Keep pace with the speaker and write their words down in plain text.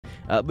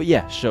But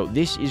yeah, so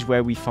this is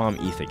where we farm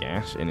ether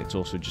gas, and it's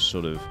also just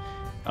sort of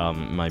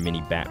my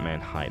mini Batman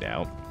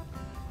hideout.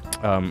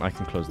 I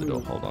can close the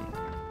door, hold on.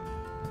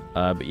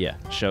 But yeah,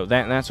 so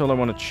that's all I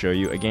wanted to show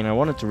you. Again, I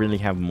wanted to really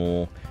have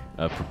more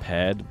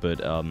prepared,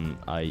 but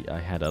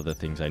I had other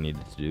things I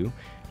needed to do.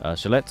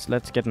 So let's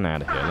get an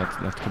out of here.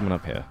 Let's come on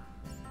up here,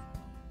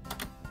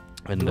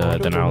 and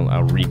then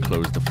I'll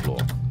reclose the floor.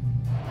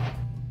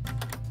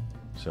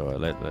 So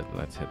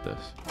let's hit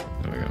this.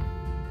 There we go.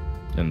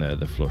 And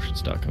the floor should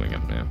start coming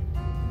up now.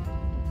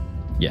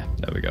 Yeah,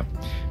 there we go.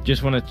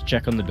 Just wanted to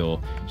check on the door.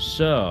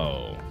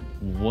 So,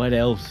 what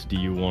else do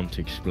you want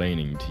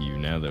explaining to you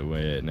now that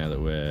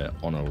we're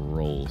on a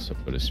roll, so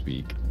to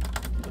speak?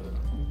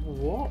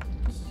 What?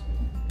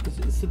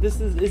 So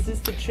is this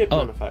the chip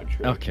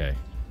manufacturer? Okay.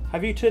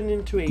 Have you turned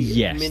into a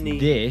mini?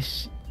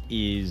 Yes, this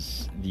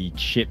is the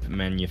chip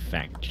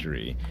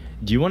manufactory.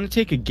 Do you want to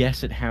take a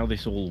guess at how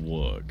this all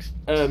works?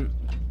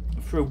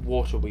 Through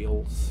water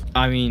wheels.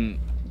 I mean,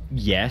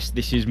 yes,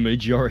 this is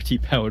majority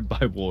powered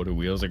by water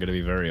wheels, I'm going to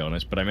be very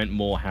honest, but I meant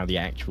more how the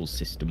actual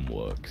system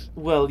works.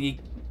 Well, you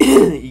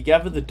you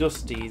gather the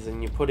dusties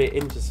and you put it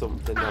into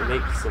something that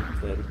makes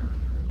something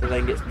that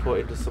then gets put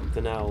into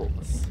something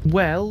else.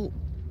 Well,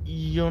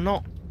 you're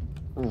not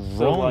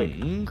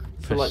wrong,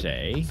 per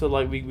se. So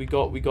like we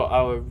got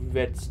our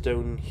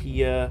redstone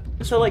here.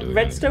 So like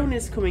redstone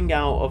is coming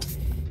out of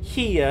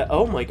here.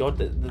 Oh my god,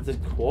 the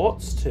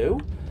quartz too.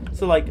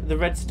 So like the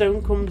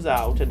redstone comes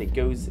out and it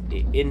goes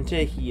into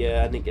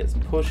here and it gets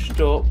pushed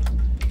up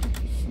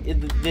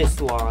in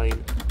this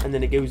line and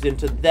then it goes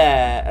into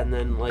there and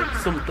then like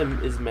something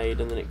is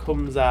made and then it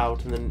comes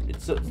out and then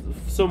it's for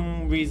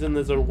some reason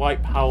there's a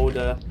white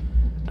powder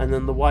and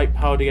then the white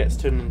powder gets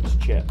turned into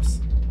chips.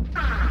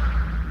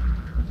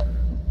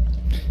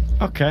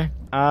 Okay,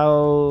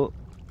 I'll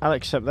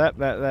accept that.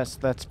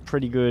 That's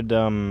pretty good.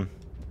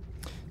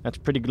 That's a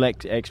pretty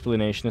good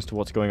explanation as to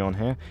what's going on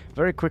here.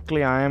 Very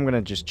quickly, I am going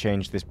to just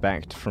change this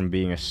back from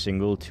being a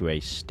single to a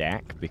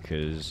stack,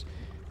 because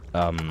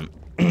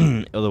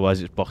otherwise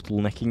it's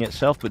bottlenecking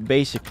itself. But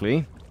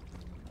basically,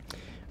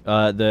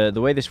 the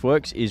way this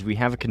works is we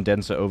have a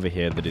condenser over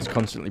here that is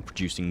constantly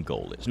producing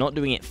gold. It's not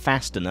doing it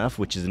fast enough,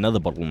 which is another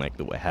bottleneck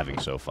that we're having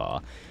so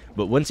far.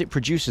 But once it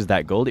produces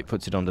that gold, it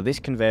puts it onto this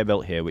conveyor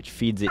belt here, which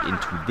feeds it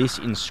into this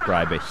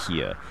inscriber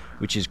here,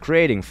 which is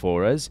creating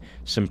for us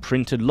some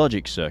printed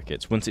logic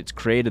circuits. Once it's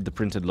created the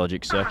printed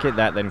logic circuit,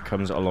 that then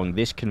comes along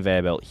this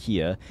conveyor belt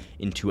here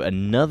into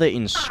another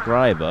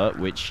inscriber,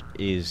 which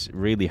is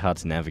really hard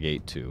to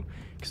navigate to,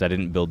 because I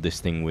didn't build this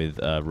thing with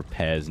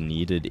repairs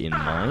needed in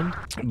mind.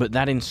 But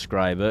that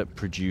inscriber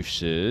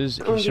produces...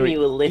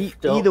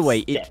 either way,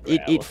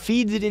 it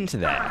feeds it into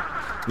there,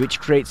 which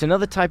creates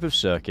another type of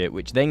circuit,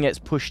 which then gets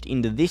pushed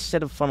into this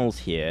set of funnels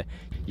here.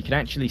 You can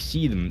actually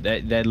see them.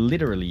 They're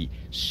literally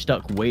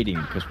stuck waiting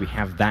because we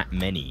have that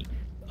many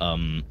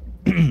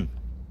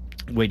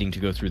waiting to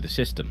go through the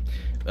system.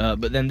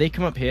 But then they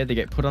come up here, they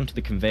get put onto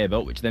the conveyor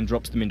belt, which then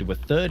drops them into a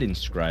third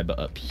inscriber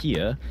up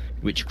here,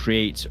 which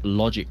creates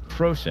logic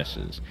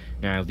processors.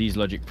 Now, these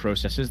logic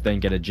processors then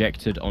get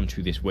ejected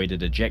onto this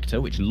weighted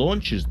ejector, which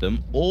launches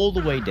them all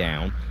the way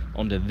down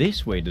onto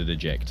this weighted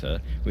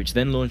ejector, which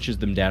then launches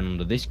them down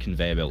onto this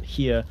conveyor belt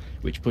here,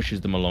 which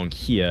pushes them along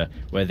here,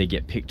 where they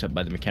get picked up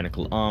by the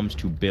mechanical arms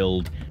to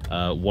build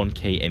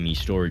 1K ME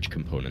storage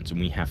components.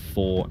 And we have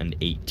 4 and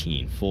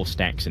 18, 4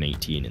 stacks and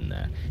 18 in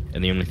there.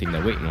 And the only thing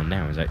they're waiting on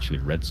now is actually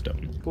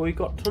redstone. Well, we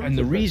got tons and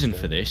the of reason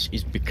redstone. for this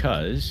is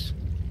because...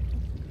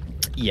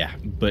 yeah,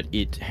 but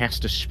it has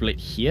to split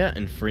here,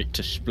 and for it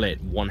to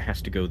split, one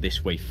has to go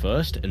this way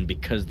first, and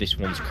because this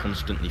one's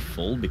constantly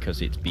full,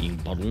 because it's being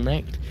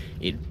bottlenecked,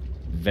 it's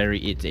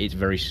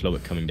very slow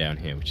at coming down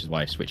here, which is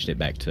why I switched it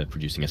back to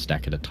producing a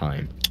stack at a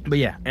time. But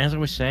yeah, as I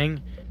was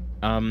saying,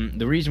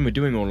 the reason we're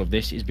doing all of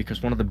this is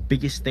because one of the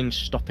biggest things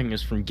stopping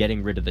us from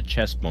getting rid of the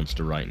chest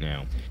monster right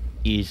now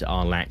is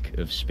our lack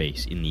of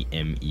space in the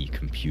ME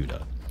computer.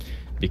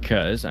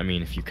 Because, I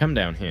mean, if you come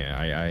down here,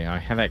 I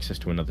have access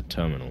to another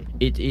terminal.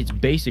 It's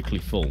basically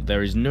full.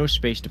 There is no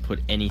space to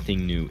put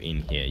anything new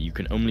in here. You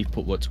can only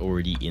put what's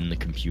already in the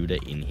computer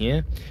in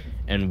here,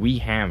 and we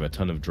have a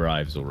ton of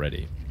drives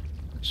already.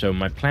 So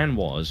my plan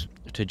was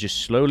to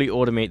just slowly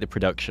automate the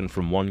production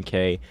from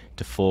 1K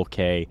to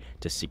 4K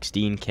to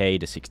 16K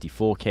to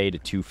 64K to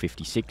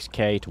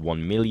 256K to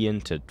 1 million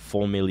to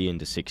 4 million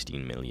to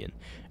 16 million,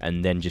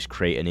 and then just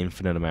create an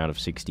infinite amount of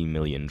 16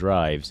 million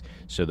drives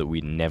so that we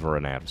never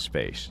run out of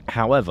space.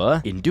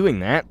 However, in doing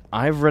that,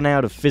 I've run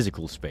out of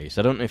physical space.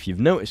 I don't know if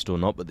you've noticed or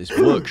not, but this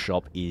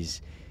workshop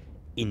is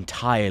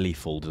entirely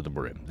full to the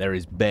brim. There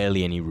is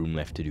barely any room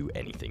left to do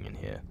anything in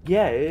here.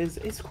 Yeah,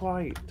 it's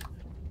quite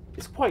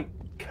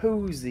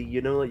cozy,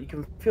 you know, like you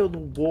can feel the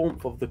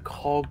warmth of the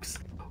cogs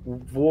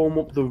warm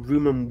up the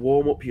room and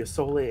warm up your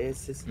soul.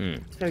 It's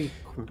very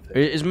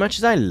comforting. As much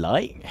as I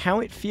like how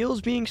it feels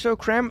being so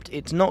cramped,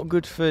 it's not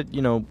good for,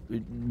 you know,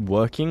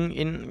 working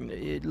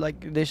in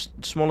like this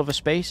small of a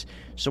space.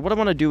 So what I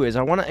want to do is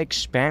I want to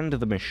expand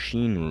the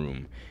machine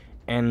room,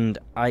 and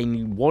I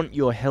want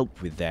your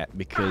help with that,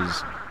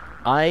 because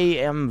I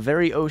am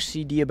very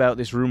OCD about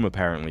this room,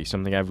 apparently.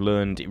 Something I've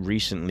learned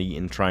recently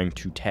in trying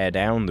to tear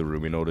down the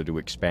room in order to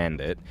expand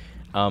it.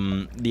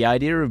 The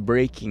idea of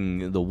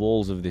breaking the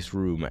walls of this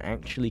room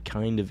actually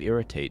kind of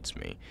irritates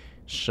me.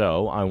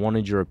 So, I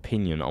wanted your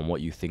opinion on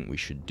what you think we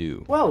should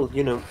do. Well,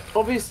 you know,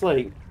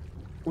 obviously,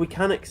 we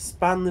can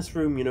expand this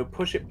room, you know,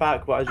 push it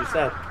back, but as you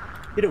said,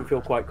 you don't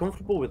feel quite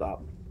comfortable with that.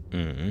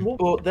 Mm-hmm.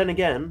 But then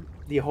again,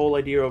 the whole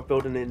idea of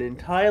building an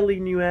entirely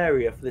new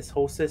area for this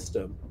whole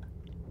system.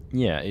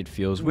 Yeah, it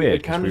feels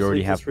weird because we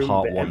already have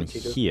part 1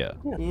 here.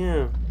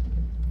 Yeah.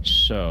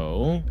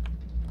 So,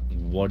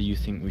 what do you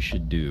think we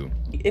should do?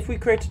 If we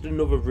created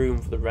another room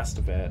for the rest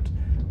of it,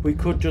 we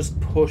could just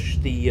push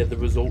the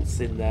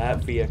results in there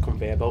via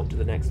conveyor belt to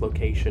the next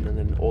location, and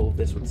then all of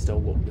this would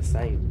still look the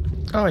same.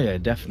 Oh yeah,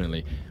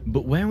 definitely.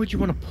 But where would you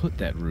want to put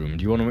that room?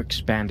 Do you want to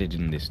expand it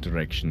in this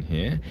direction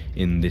here,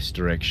 in this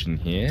direction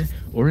here,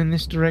 or in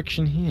this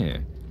direction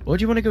here? Or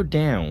do you want to go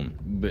down?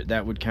 But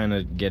that would kind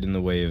of get in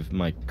the way of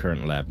my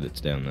current lab that's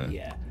down there.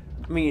 Yeah.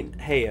 I mean,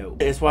 hey-o.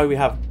 It's why we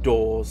have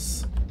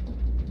doors.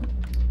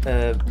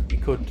 You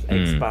could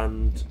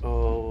expand.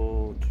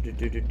 Oh,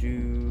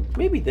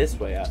 maybe this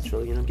way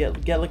actually. You know,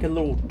 get like a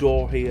little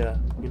door here.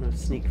 You know,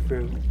 sneak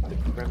through the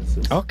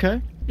crevices.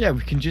 Okay. Yeah,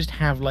 we can just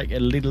have like a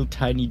little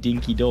tiny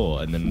dinky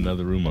door and then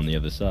another room on the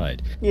other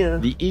side. Yeah.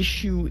 The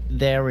issue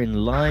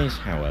therein lies,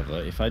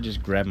 however, if I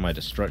just grab my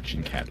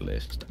destruction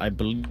catalyst, I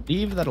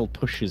believe that'll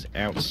push us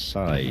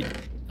outside.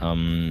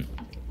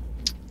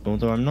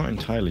 Although I'm not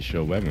entirely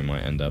sure where we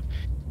might end up.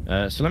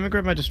 So let me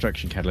grab my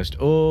destruction catalyst.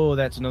 Oh,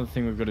 that's another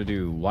thing we've got to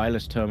do.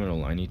 Wireless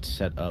terminal. I need to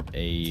set up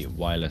a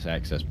wireless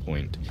access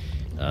point.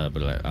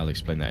 But I'll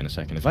explain that in a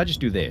second. If I just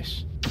do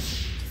this,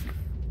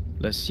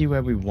 let's see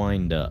where we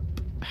wind up.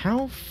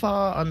 How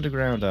far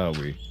underground are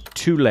we?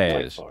 2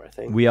 layers. Quite far, I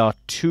think. We are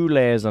 2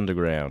 layers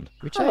underground,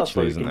 which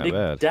actually isn't that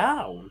bad.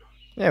 Down.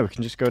 Yeah, we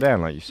can just go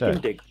down, like you said. We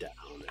can dig down.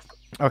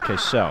 Okay,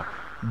 so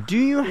do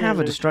you have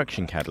a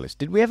destruction catalyst?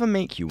 Did we ever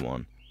make you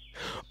one?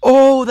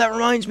 Oh, that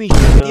reminds me.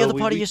 The other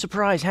part of your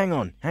surprise. Hang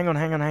on.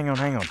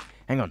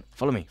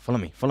 Follow me.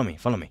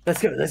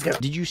 Let's go.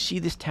 Did you see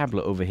this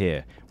tablet over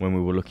here when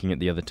we were looking at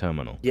the other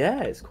terminal?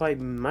 Yeah, it's quite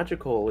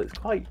magical. It's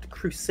quite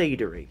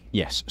crusadery.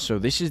 Yes, so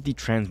this is the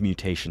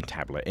transmutation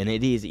tablet, and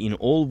it is in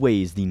all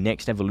ways the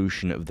next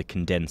evolution of the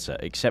condenser,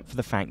 except for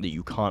the fact that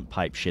you can't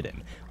pipe shit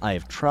in. I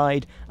have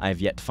tried, I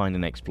have yet to find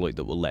an exploit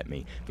that will let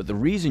me, but the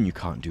reason you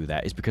can't do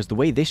that is because the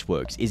way this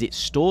works is it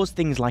stores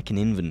things like an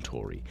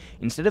inventory.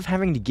 Instead of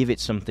having to give it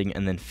something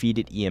and then feed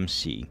it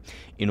EMC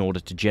in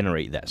order to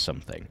generate that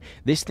something,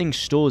 this thing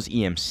stores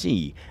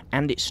EMC,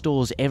 and it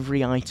stores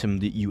every item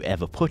that you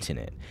ever put in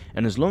it.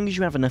 And as long as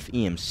you have enough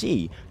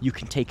EMC, you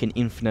can take an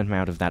infinite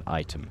amount of that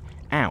item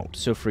out.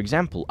 So for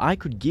example, I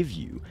could give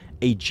you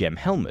a gem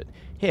helmet.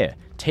 Here,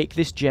 take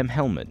this gem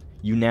helmet.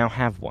 You now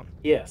have one.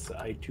 Yes,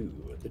 I do.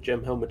 The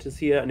gem helmet is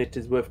here, and it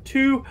is worth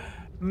 2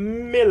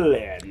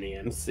 million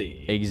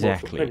EMC.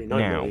 Exactly. Well,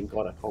 now, million.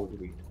 God, I can't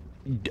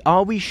read.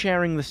 Are we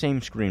sharing the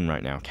same screen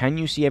right now? Can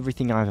you see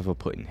everything I've ever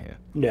put in here?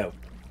 No.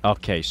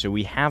 Okay, so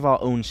we have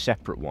our own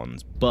separate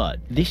ones,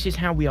 but this is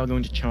how we are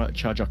going to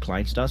charge our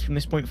client stars from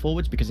this point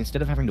forwards, because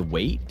instead of having to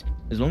wait,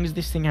 as long as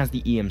this thing has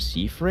the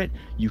EMC for it,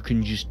 you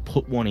can just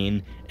put one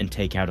in and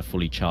take out a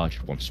fully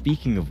charged one.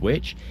 Speaking of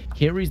which,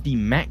 here is the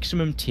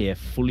maximum tier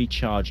fully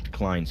charged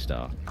client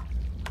star.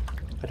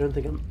 I don't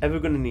think I'm ever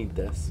going to need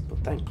this, but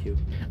thank you.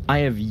 I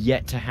have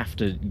yet to have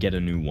to get a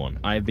new one.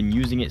 I have been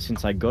using it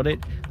since I got it.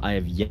 I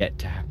have yet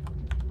to have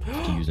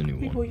to use a new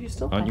one. Well, you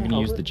still Aren't you going to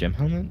use the gem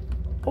helmet?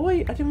 Oh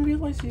wait, I didn't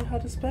realise you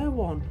had a spare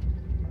one.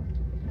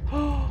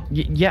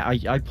 Yeah,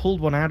 I pulled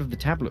one out of the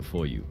tablet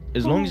for you.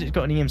 As long as it's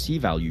got an EMC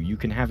value, you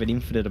can have an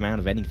infinite amount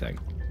of anything.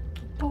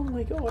 Oh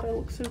my god, I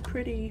look so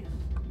pretty.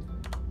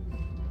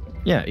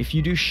 Yeah, if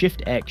you do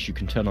Shift X, you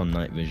can turn on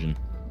night vision.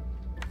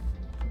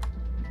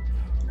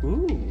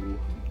 Ooh.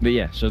 But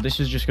yeah, so this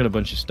has just got a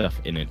bunch of stuff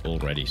in it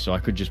already, so I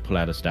could just pull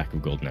out a stack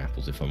of golden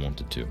apples if I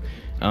wanted to.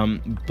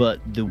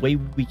 But the way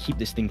we keep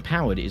this thing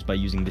powered is by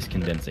using this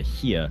condenser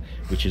here,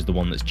 which is the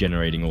one that's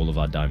generating all of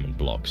our diamond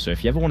blocks. So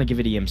if you ever want to give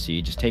it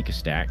EMC, just take a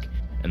stack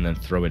and then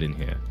throw it in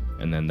here,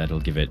 and then that'll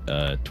give it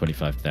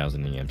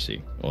 25,000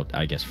 EMC, or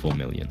I guess 4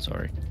 million,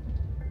 sorry.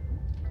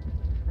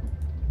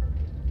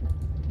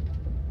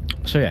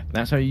 So yeah,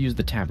 that's how you use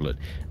the tablet.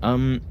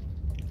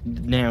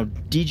 Now,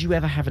 did you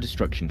ever have a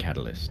destruction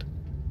catalyst?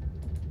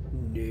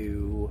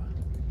 No.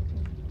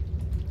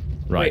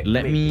 Right,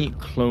 let me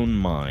clone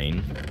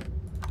mine,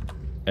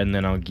 and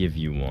then I'll give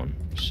you one.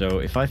 So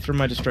if I throw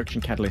my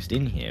destruction catalyst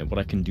in here, what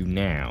I can do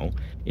now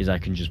is I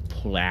can just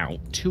pull out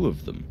 2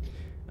 of them.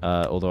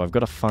 Although I've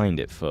got to find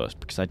it first,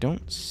 because I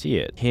don't see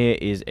it. Here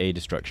is a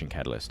destruction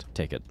catalyst.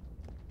 Take it.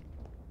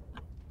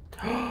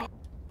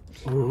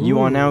 You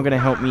are now going to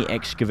help me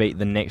excavate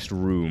the next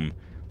room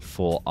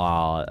for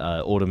our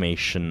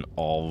automation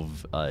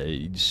of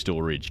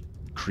storage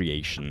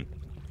creation.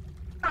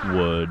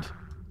 Word.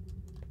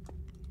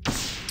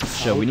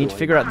 So we need to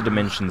figure out the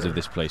dimensions of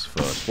this place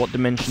first. What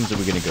dimensions are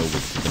we going to go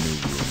with for the new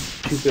room?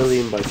 2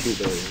 billion by 2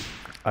 billion.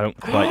 I don't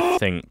quite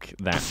think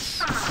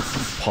that's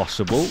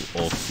possible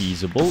or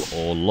feasible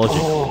or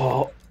logical.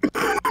 Oh.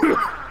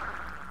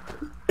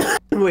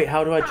 Wait,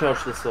 how do I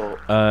charge this up?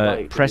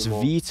 Press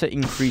V to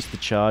increase the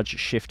charge,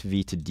 Shift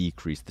V to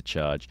decrease the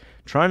charge.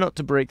 Try not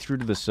to break through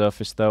to the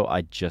surface, though.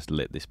 I just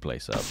lit this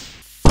place up.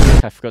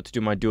 I forgot to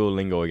do my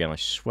Duolingo again, I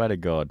swear to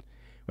God.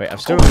 Wait,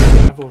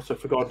 I've also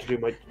forgotten to do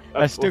my...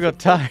 I've still got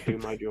time. To do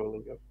my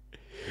Duolingo.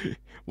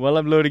 While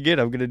I'm loading in,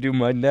 I'm gonna do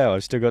mine now.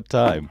 I've still got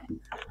time.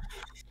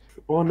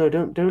 Oh no!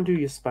 Don't do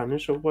your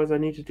Spanish. Otherwise, I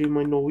need to do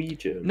my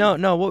Norwegian.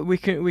 No. What we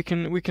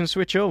can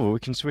switch over. We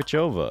can switch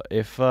over.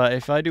 If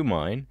I do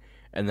mine,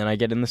 and then I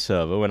get in the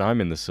server. When I'm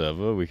in the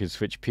server, we can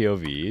switch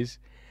POVs,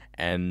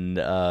 and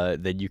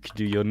then you can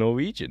do your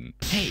Norwegian.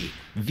 Hey,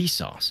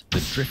 Vsauce,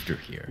 the drifter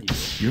here.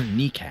 Your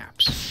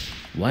kneecaps.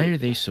 Why are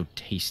they so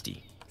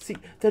tasty? See,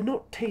 they're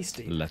not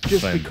tasty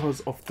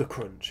because of the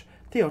crunch.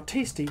 They are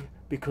tasty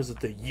because of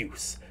the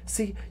use.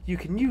 See, you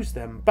can use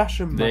them, bash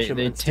them, mash them,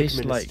 and stick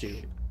them in a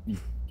stew.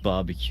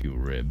 Barbecue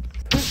rib.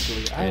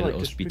 Personally, I like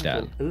to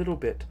sprinkle a little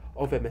bit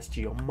of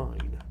MSG on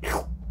mine.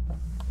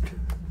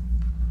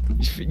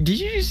 Did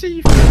you just say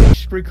you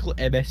sprinkle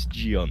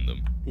MSG on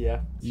them?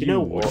 Yeah. You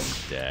know what?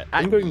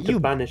 I'm going to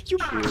banish you.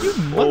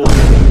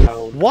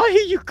 Why are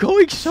you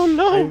going so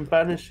low? I'm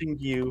banishing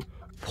you.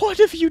 What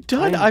have you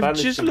done? I've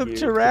just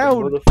looked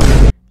around.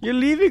 You're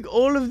leaving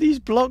all of these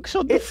blocks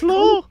on the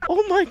floor.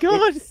 Oh my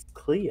God. It's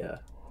clear.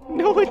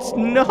 No, it's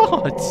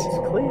not. It's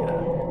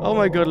clear. Oh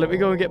my God, let me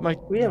go and get my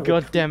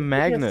goddamn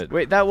magnet.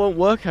 Wait, that won't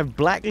work. I've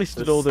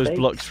blacklisted all those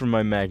blocks from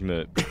my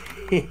magnet.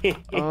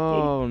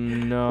 Oh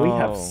no. We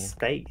have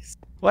space.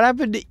 What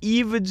happened to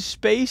even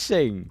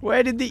spacing?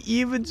 Where did the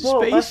even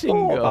spacing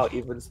go? About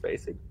even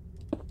spacing.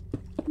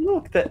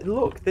 Look,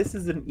 this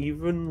is an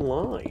even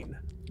line.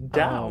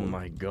 Down. Oh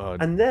my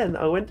God. And then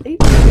I went 8.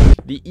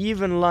 The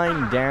even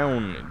line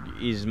down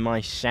is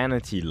my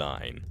sanity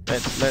line.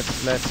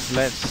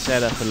 Let's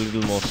set up a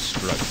little more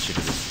structure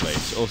to this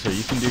place. Also,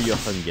 you can do your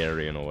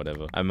Hungarian or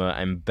whatever.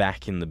 I'm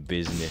back in the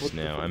business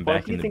now. I'm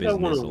back in the business.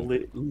 Why do you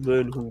think I want to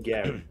learn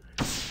Hungarian?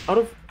 Out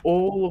of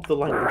all of the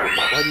languages,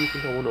 why do you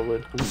think I want to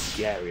learn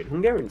Hungarian?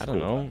 Hungarian's I don't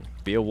know.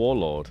 Be a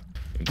warlord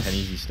in 10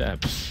 easy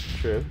steps.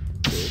 True.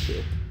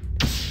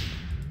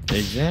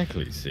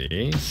 Exactly. See,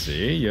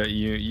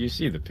 you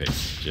see the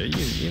picture.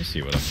 You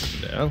see what I'm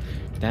putting down.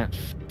 That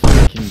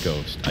fucking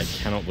ghost. I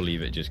cannot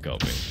believe it just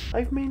got me.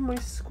 I've made my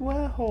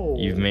square hole.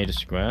 You've made a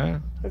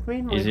square? I've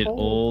made my Is it hole.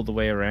 all the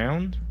way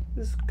around?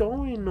 It's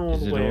going all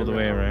Is the it way all the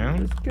way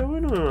around? It's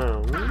going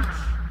around.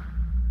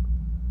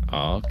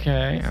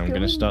 Okay, I'm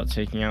gonna start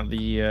taking out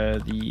the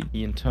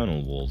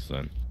internal walls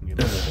then.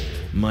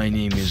 My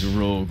name is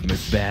Rogue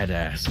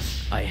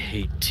McBadass. I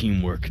hate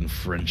teamwork and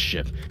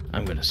friendship.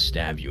 I'm gonna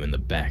stab you in the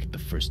back the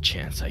first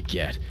chance I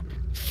get.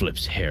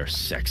 Flips hair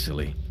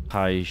sexily.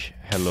 Hi,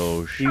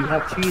 hello. Do you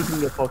have cheese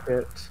in your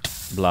pocket?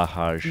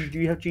 Blahaj. Do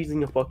you have cheese in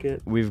your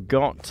pocket? We've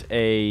got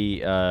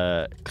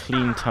a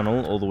clean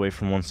tunnel all the way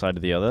from one side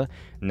to the other.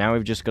 Now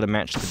we've just got to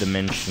match the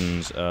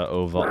dimensions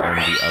over on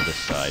the other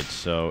side.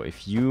 So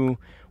if you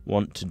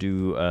want to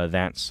do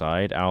that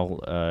side,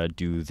 I'll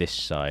do this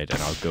side,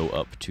 and I'll go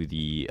up to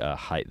the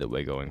height that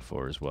we're going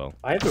for as well.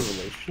 I have a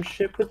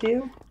relationship with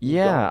you?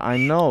 Yeah, I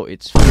know.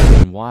 It's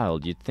fucking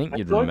wild. You'd think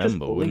you'd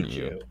remember, wouldn't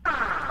you?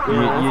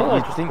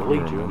 You'd think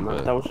you'd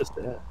remember. That was just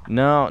it.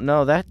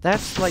 No,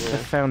 that's like the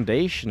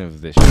foundation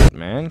of this shit,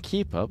 man.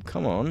 Keep up,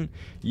 come on.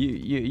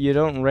 You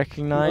don't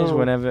recognize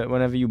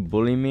whenever you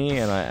bully me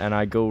and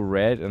I go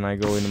red and I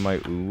go into my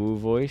uwu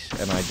voice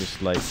and I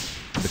just like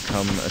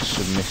become a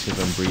submissive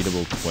and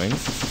breedable twink.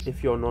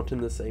 If you're not in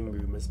the same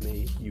room as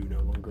me, you no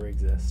longer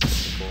exist,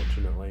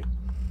 unfortunately.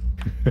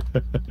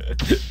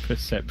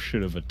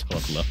 Perception of a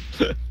toddler.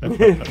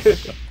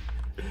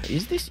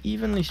 Is this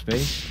evenly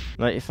spaced?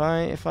 Like if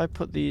I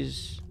put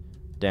these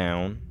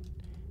down,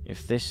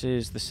 if this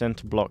is the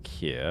center block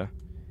here,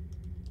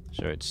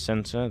 so it's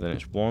center, then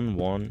it's 1,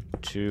 1,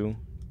 2,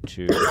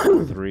 2,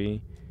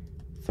 3,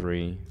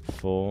 3,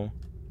 4,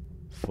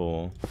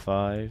 4,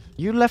 5.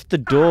 You left the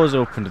doors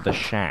open to the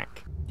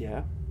shack.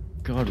 Yeah.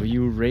 God, were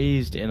you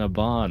raised in a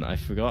barn? I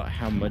forgot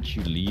how much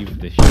you leave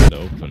this shit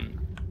open.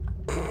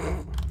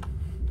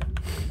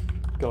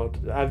 God,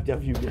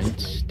 have you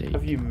missed me?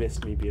 Have you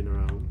missed me being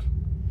around?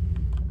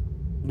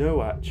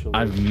 No, actually.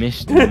 I've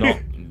missed not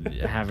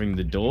having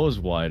the doors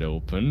wide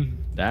open.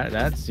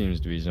 That seems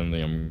to be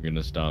something I'm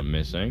gonna start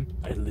missing.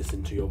 I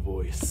listen to your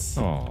voice.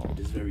 Oh, it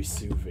is very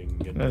soothing.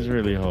 And that's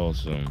really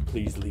wholesome.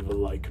 Please leave a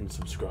like and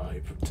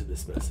subscribe to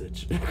this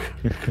message.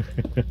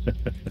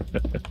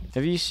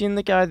 Have you seen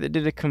the guy that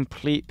did a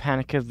complete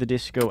Panic of the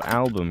Disco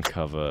album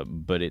cover,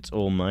 but it's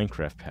all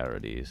Minecraft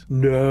parodies?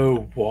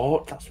 No,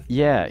 what?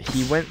 Yeah,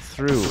 he went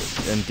through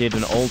and did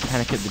an old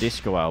Panic at the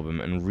Disco album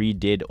and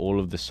redid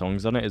all of the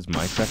songs on it as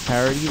Minecraft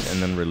parodies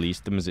and then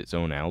released them as its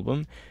own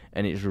album.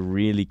 And it's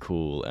really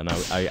cool, and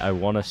I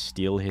want to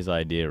steal his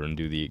idea and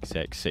do the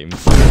exact same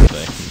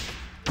thing.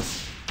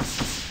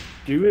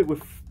 Do it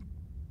with,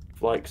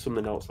 like,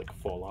 something else, like a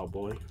Fallout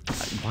Boy.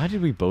 Why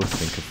did we both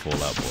think of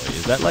Fallout Boy?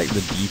 Is that like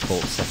the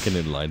default second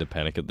in line of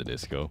Panic at the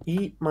Disco?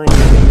 Eat my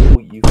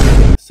navel, you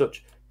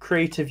such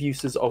creative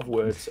uses of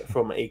words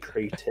from a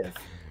creative.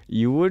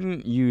 You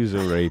wouldn't use a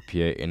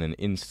rapier in an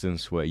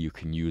instance where you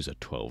can use a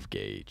 12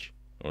 gauge.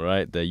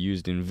 Alright, they're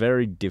used in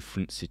very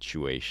different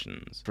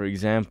situations. For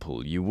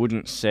example, you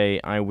wouldn't say,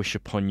 I wish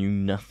upon you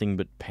nothing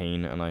but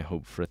pain, and I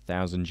hope for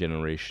 1,000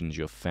 generations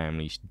your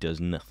family does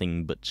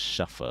nothing but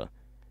suffer,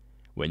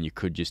 when you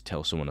could just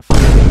tell someone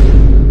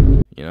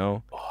to you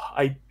know? Oh,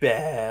 I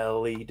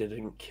barely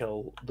didn't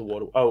kill the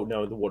water... Oh,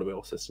 no, the water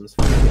wheel system's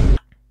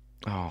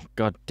Oh,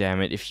 god damn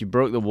it. If you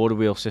broke the water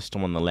wheel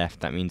system on the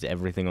left, that means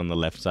everything on the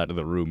left side of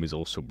the room is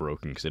also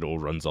broken, because it all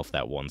runs off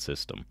that one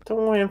system.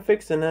 Don't worry, I'm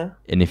fixing it.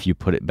 And if you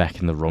put it back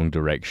in the wrong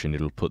direction,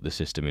 it'll put the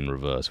system in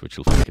reverse, which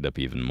will fuck it up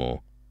even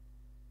more.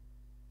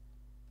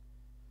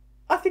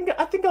 I think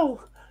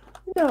I'll...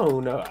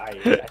 No,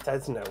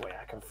 there's no way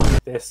I can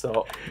fuck this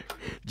up.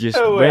 Just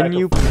when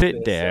you put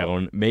it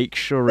down, make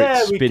sure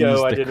it spins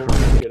the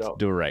correct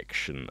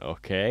direction,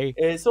 okay?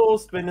 It's all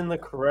spinning the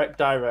correct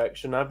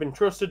direction. I've been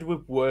trusted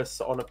with worse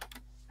on a...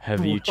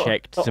 Have you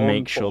checked to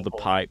make sure the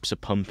pipes are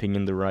pumping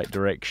in the right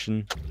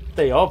direction?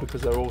 They are,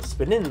 because they're all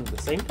spinning in the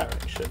same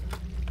direction.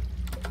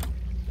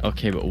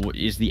 Okay, but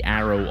is the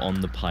arrow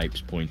on the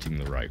pipes pointing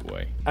the right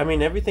way? I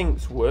mean,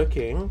 everything's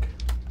working.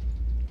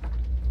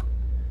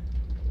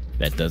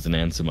 That doesn't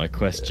answer my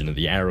question.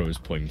 The arrow is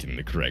pointing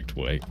the correct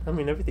way. I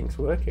mean, everything's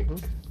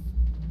working.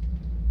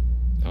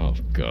 Oh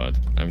god,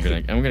 I'm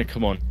gonna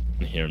come on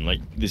here and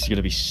this is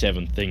gonna be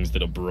 7 things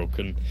that are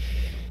broken.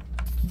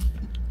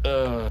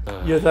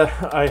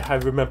 I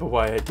remember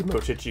why I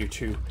demoted you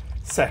to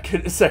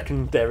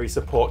secondary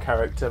support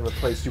character and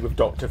replaced you with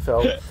Dr.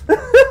 Phil.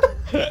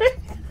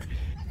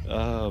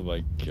 Oh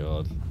my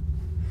god.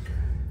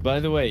 By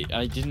the way,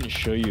 I didn't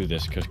show you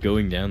this because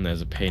going down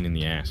there's a pain in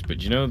the ass,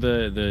 but you know not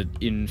the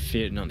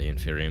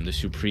Inferium, the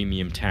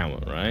Supremium Tower,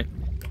 right?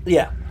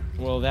 Yeah.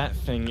 Well, that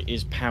thing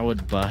is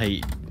powered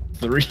by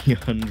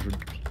 300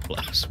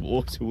 plus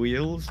water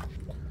wheels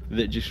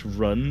that just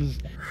runs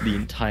the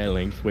entire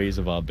lengthways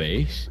of our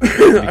base,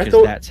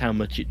 because that's how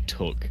much it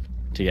took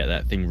to get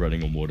that thing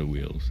running on water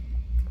wheels.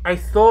 I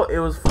thought it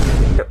was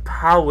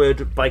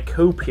powered by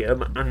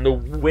copium and the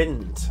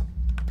wind.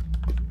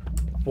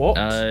 What?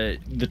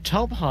 The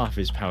top half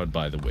is powered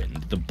by the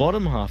wind. The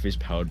bottom half is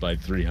powered by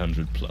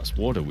 300 plus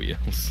water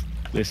wheels.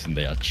 Listen,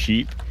 they are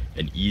cheap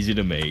and easy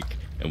to make,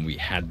 and we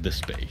had the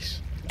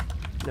space.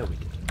 No, we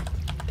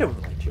didn't.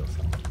 Don't lie to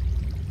yourself.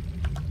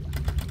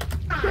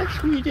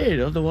 Yes, we did.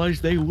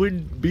 Otherwise, they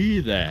wouldn't be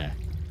there.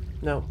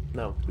 No,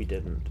 we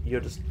didn't.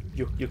 You're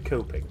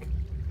coping.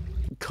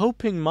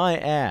 Coping my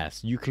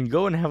ass. You can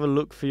go and have a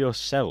look for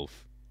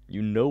yourself.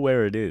 You know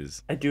where it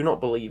is. I do not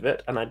believe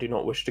it, and I do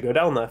not wish to go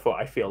down there, for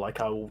I feel like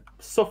I will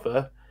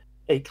suffer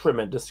a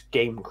tremendous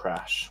game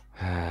crash.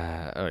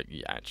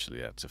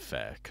 Actually, that's a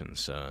fair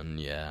concern.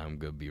 Yeah, I'm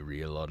gonna be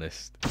real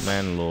honest.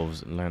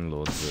 Landlords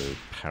are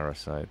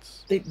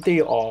parasites. They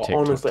are, TikTok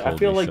honestly. I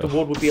feel like so. the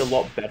world would be a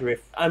lot better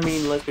if... I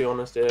mean, let's be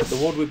honest here. The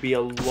world would be a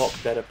lot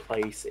better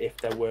place if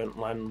there weren't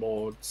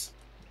landlords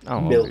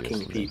milking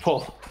obviously.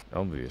 people.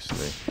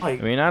 Obviously.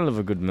 Like, I mean, I love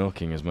a good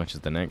milking as much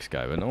as the next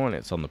guy, but not when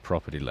it's on the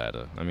property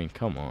ladder. I mean,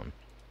 come on.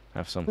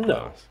 Have some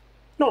class.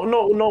 Not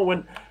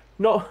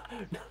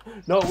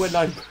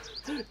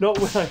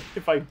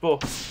if I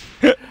bust,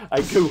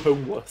 I go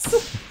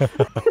homeless.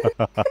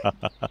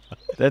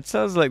 That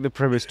sounds like the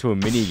premise to a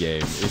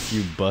minigame. If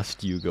you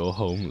bust, you go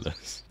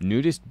homeless.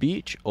 Nudist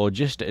beach or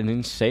just an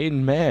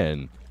insane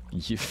man?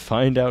 You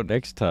find out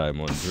next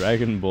time on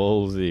Dragon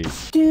Ball Z.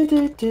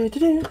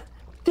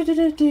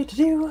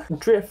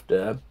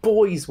 Drifter,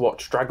 boys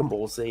watch Dragon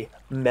Ball Z,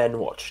 men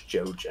watch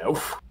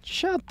JoJo.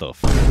 Shut the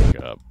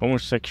fuck up.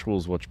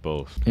 Homosexuals watch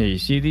both. Yeah, you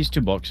see these 2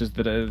 boxes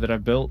that I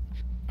built?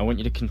 I want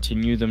you to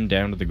continue them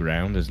down to the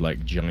ground as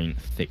like giant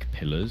thick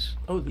pillars.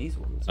 Oh, these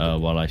ones.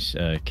 While I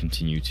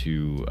continue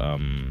to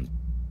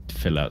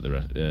fill out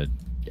the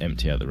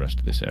empty out the rest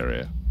of this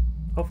area.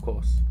 Of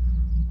course.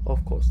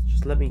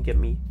 Just let me get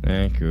me.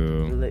 Thank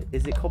you.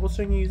 Is it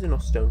cobblestone you're using or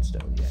stone?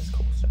 Yeah, it's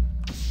cobblestone.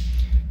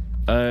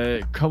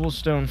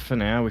 Cobblestone for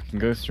now. We can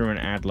go through and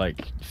add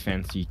like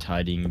fancy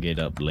tidying it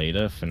up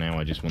later. For now,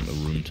 I just want the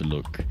room to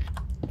look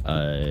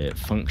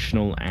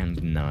functional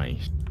and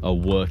nice. A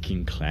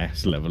working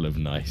class level of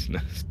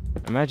niceness.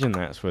 Imagine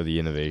that's where the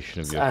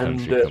innovation of your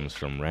country comes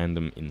from.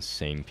 Random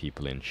insane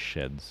people in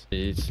sheds.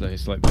 It's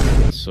like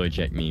the Soy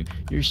Jack meme.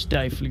 You're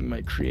stifling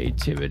my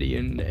creativity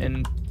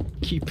and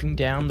keeping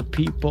down the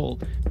people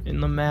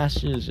in the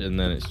masses. And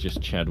then it's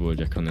just Chad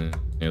Wojak on the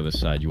other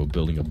side. You were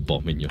building a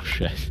bomb in your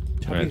shed.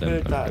 Have you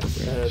heard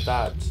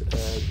that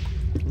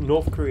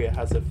North Korea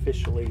has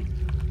officially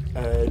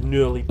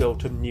nearly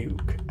built a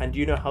nuke? And do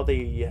you know how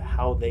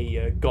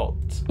they got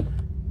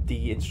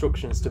the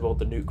instructions to build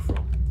the nuke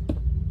from?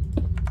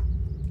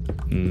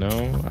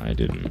 No, I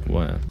didn't.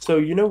 Where? So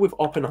you know, with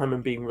Oppenheimer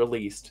being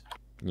released,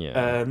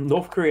 yeah,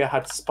 North Korea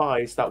had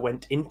spies that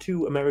went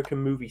into American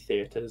movie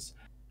theaters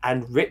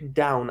and written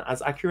down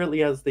as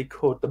accurately as they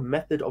could the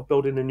method of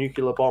building a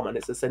nuclear bomb, and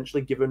it's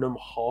essentially given them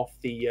half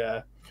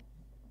the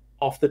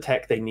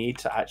tech they need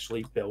to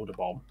actually build a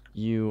bomb.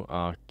 You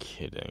are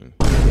kidding.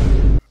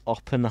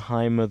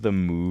 Oppenheimer the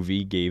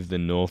movie gave the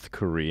North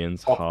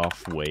Koreans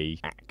halfway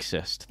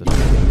access to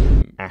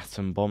the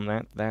atom bomb.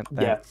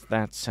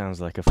 That sounds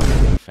like a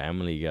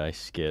Family Guy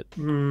skit.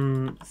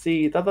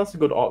 See, that's a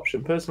good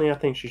option. Personally, I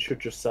think she should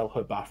just sell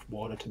her bath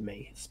water to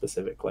me,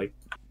 specifically.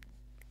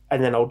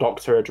 And then I'll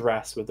doctor her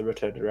dress with the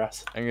return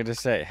address. I'm gonna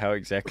say, how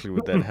exactly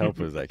would that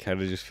help us? That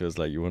kind of just feels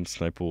like you want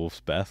Sniper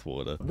Wolf's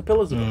bathwater. The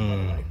pillars are done, by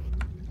the way.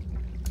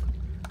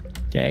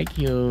 Thank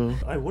you.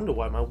 I wonder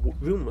why my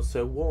room was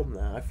so warm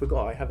there. I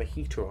forgot I have a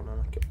heater on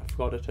and I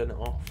forgot to turn it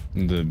off.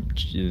 The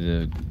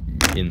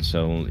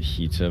incel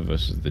heater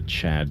versus the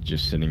Chad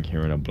just sitting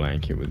here in a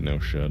blanket with no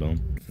shirt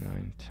on.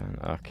 9, 10.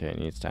 Okay, it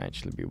needs to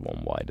actually be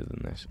one wider than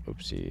this.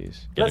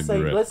 Oopsies.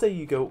 Let's say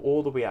you go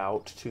all the way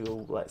out to,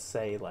 let's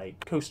say,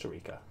 like Costa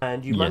Rica,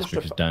 and you manage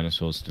because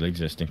dinosaurs still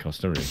exist in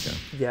Costa Rica.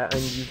 Yeah, and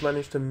you've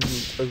managed to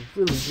meet a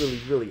really,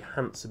 really, really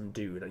handsome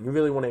dude, and you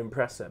really want to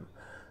impress him.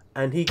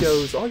 And he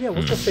goes, "Oh yeah,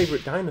 what's your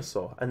favorite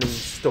dinosaur?" And then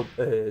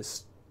you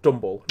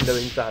stumble,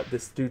 knowing that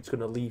this dude's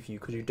gonna leave you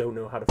because you don't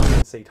know how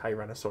to say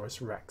Tyrannosaurus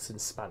Rex in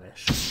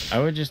Spanish. I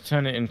would just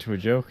turn it into a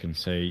joke and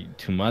say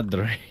 "tu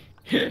madre."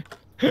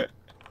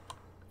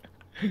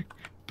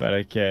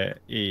 Para que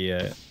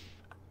ella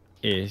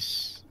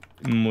es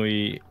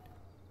muy...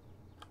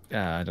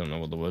 I don't know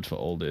what the word for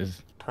old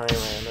is.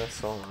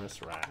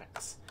 Tyrannosaurus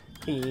Rex.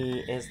 He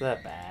is the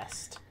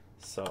best.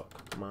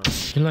 Suck my...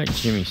 You like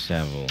Jimmy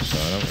Savile, so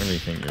I don't really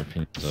think your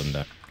opinion's on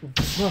that.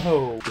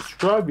 Whoa!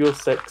 Describe your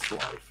sex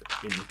life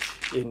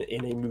in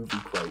a movie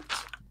quote.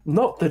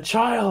 Not the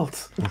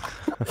child!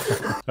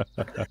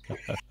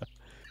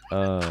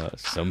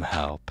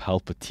 Somehow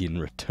Palpatine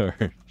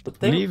returned.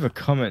 Leave a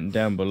comment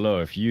down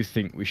below if you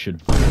think we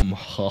should bomb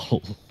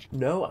Hull.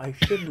 No, I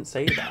shouldn't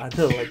say that.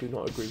 No, I do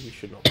not agree we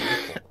should not bomb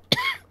Hull.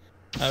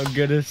 I'm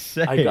gonna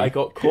say... I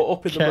got caught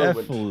up in the moment.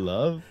 Careful,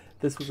 love.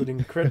 This was an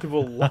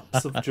incredible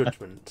lapse of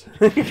judgment.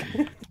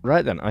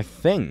 Right then, I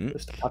think...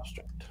 Just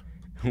abstract.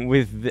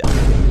 With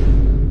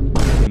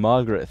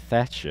Margaret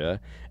Thatcher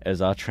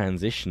as our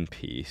transition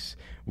piece,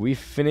 we've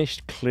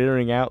finished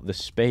clearing out the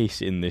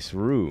space in this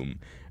room,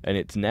 and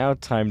it's now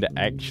time to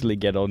actually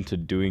get on to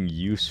doing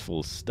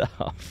useful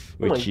stuff.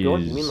 Oh my god, you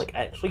mean like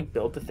actually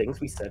build the things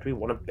we said we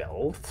want to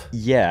build?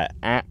 Yeah,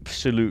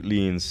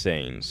 absolutely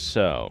insane.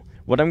 So,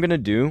 what I'm gonna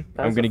do,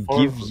 I'm gonna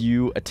give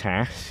you a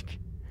task,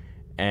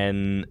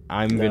 and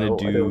I'm gonna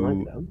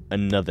do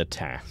another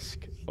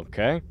task,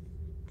 okay?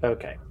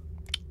 Okay.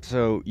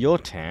 So, your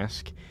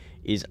task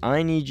is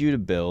I need you to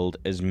build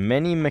as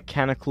many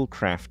mechanical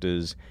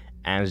crafters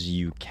as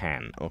you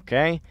can,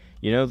 okay?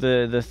 You know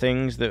the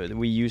things that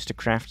we use to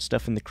craft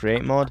stuff in the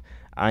Create mod?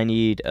 I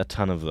need a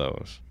ton of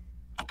those.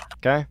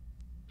 Okay?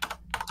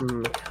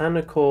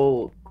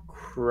 Mechanical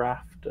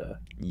crafter.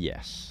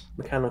 Yes.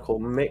 Mechanical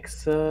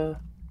mixer.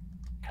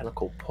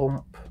 Mechanical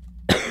pump.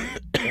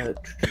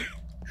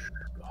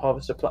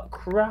 Harvester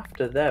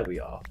crafter, there we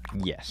are.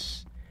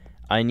 Yes.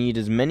 I need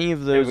as many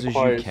of those as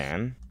you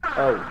can.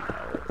 Oh,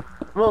 no.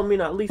 Well, I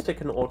mean, at least I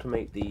can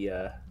automate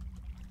the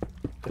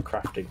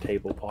crafting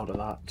table part of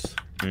that.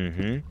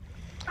 Mm-hmm.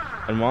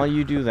 And while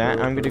you do that,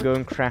 I'm going to go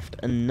and craft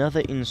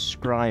another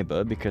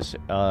inscriber, because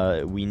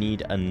we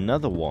need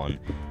another one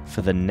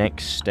for the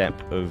next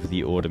step of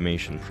the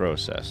automation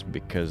process,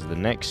 because the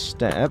next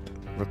step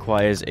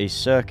requires a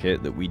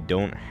circuit that we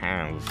don't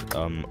have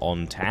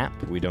on tap.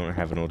 We don't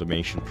have an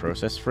automation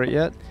process for it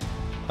yet,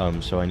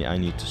 so I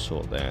need to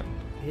sort that.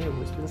 Yeah,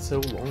 it's been so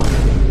long.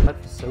 I've had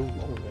for so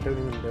long. I don't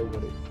even know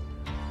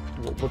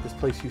what this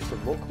place used to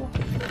look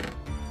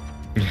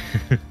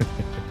like.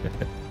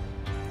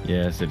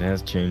 Yes, it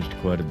has changed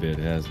quite a bit,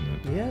 hasn't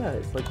it? Yeah,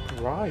 it's like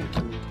bright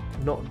and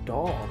not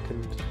dark,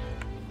 and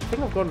I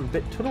think I've gotten a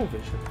bit tunnel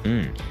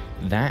vision.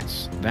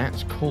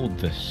 That's called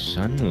the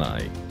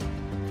sunlight.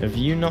 Have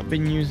you not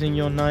been using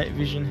your night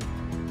vision?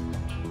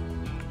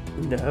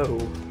 No,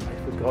 I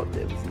forgot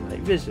there was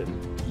night vision.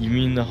 You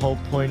mean the whole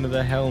point of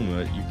the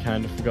helmet? You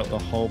kind of forgot the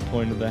whole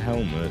point of the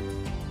helmet.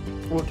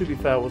 Well, to be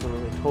fair, I wasn't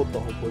really told the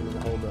whole point of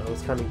the helmet. I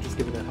was kind of just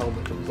given a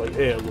helmet and was like,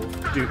 here, well,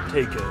 dude,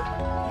 take it.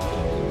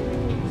 Oh,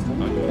 you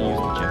want to use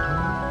the jet?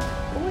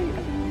 Oh, wait, I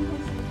didn't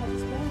realize I had a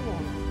spare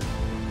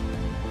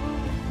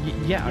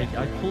one. Yeah,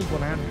 I pulled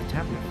one out of the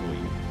tablet for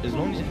you. As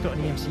long as it's got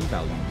an EMC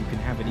value, you can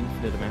have an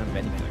infinite amount of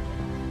anything.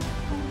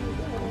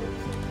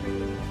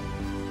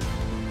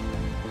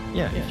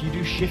 Yeah, if you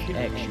do Shift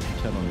X, you can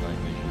turn on night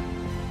vision.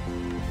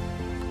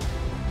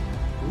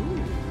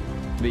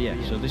 But yeah,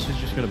 so this has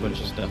just got a bunch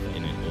of stuff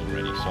in it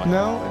already. So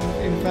no,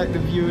 in fact, the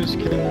viewers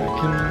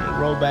can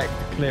roll back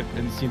the clip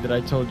and see that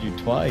I told you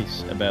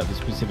twice about the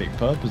specific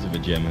purpose of a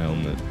gem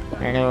helmet.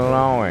 Hey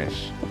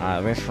Lois,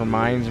 this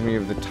reminds me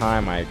of the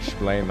time I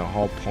explained the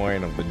whole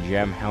point of the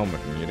gem helmet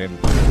and you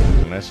didn't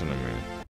listen to me.